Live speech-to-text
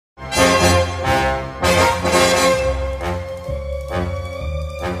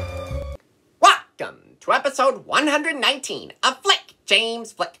episode 119 of Flick,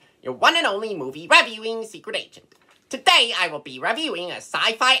 James Flick, your one and only movie reviewing secret agent. Today I will be reviewing a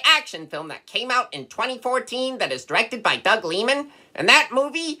sci-fi action film that came out in 2014 that is directed by Doug Liman, and that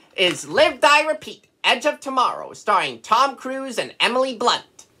movie is Live, Die, Repeat, Edge of Tomorrow, starring Tom Cruise and Emily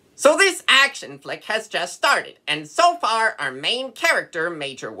Blunt. So this action flick has just started, and so far our main character,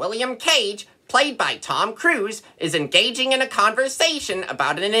 Major William Cage, played by Tom Cruise, is engaging in a conversation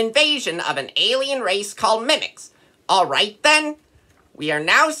about an invasion of an alien race called mimics. Alright then, we are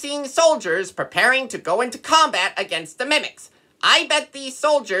now seeing soldiers preparing to go into combat against the mimics. I bet these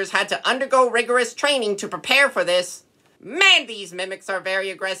soldiers had to undergo rigorous training to prepare for this. Man, these mimics are very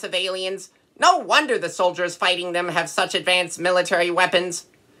aggressive aliens. No wonder the soldiers fighting them have such advanced military weapons.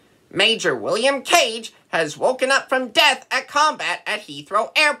 Major William Cage has woken up from death at combat at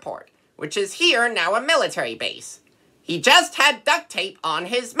Heathrow Airport, which is here now a military base. He just had duct tape on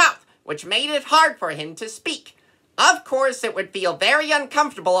his mouth, which made it hard for him to speak. Of course, it would feel very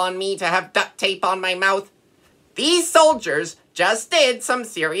uncomfortable on me to have duct tape on my mouth. These soldiers just did some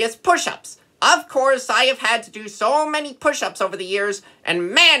serious push-ups. Of course, I have had to do so many push-ups over the years,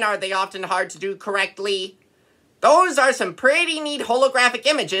 and man, are they often hard to do correctly. Those are some pretty neat holographic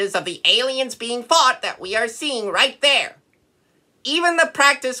images of the aliens being fought that we are seeing right there. Even the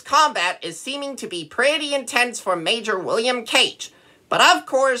practice combat is seeming to be pretty intense for Major William Cage, but of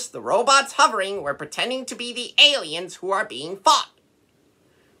course the robots hovering were pretending to be the aliens who are being fought.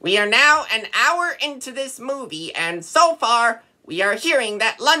 We are now an hour into this movie, and so far we are hearing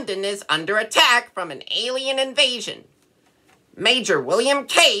that London is under attack from an alien invasion. Major William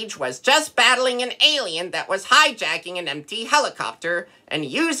Cage was just battling an alien that was hijacking an empty helicopter and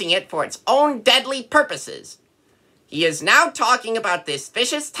using it for its own deadly purposes. He is now talking about this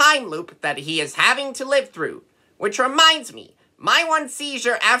vicious time loop that he is having to live through, which reminds me, my one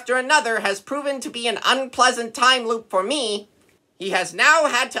seizure after another has proven to be an unpleasant time loop for me. He has now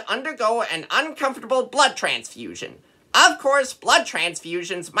had to undergo an uncomfortable blood transfusion. Of course, blood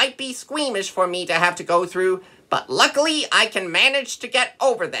transfusions might be squeamish for me to have to go through, but luckily I can manage to get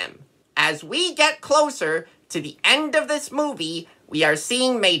over them. As we get closer to the end of this movie, we are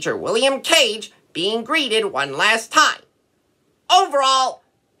seeing Major William Cage being greeted one last time. Overall,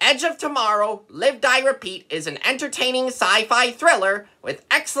 Edge of Tomorrow, Live, Die, Repeat is an entertaining sci-fi thriller with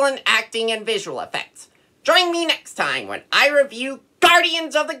excellent acting and visual effects. Join me next time when I review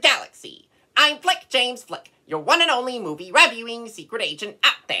Guardians of the Galaxy. I'm Flick, James Flick, your one and only movie reviewing secret agent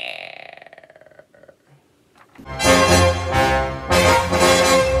out there.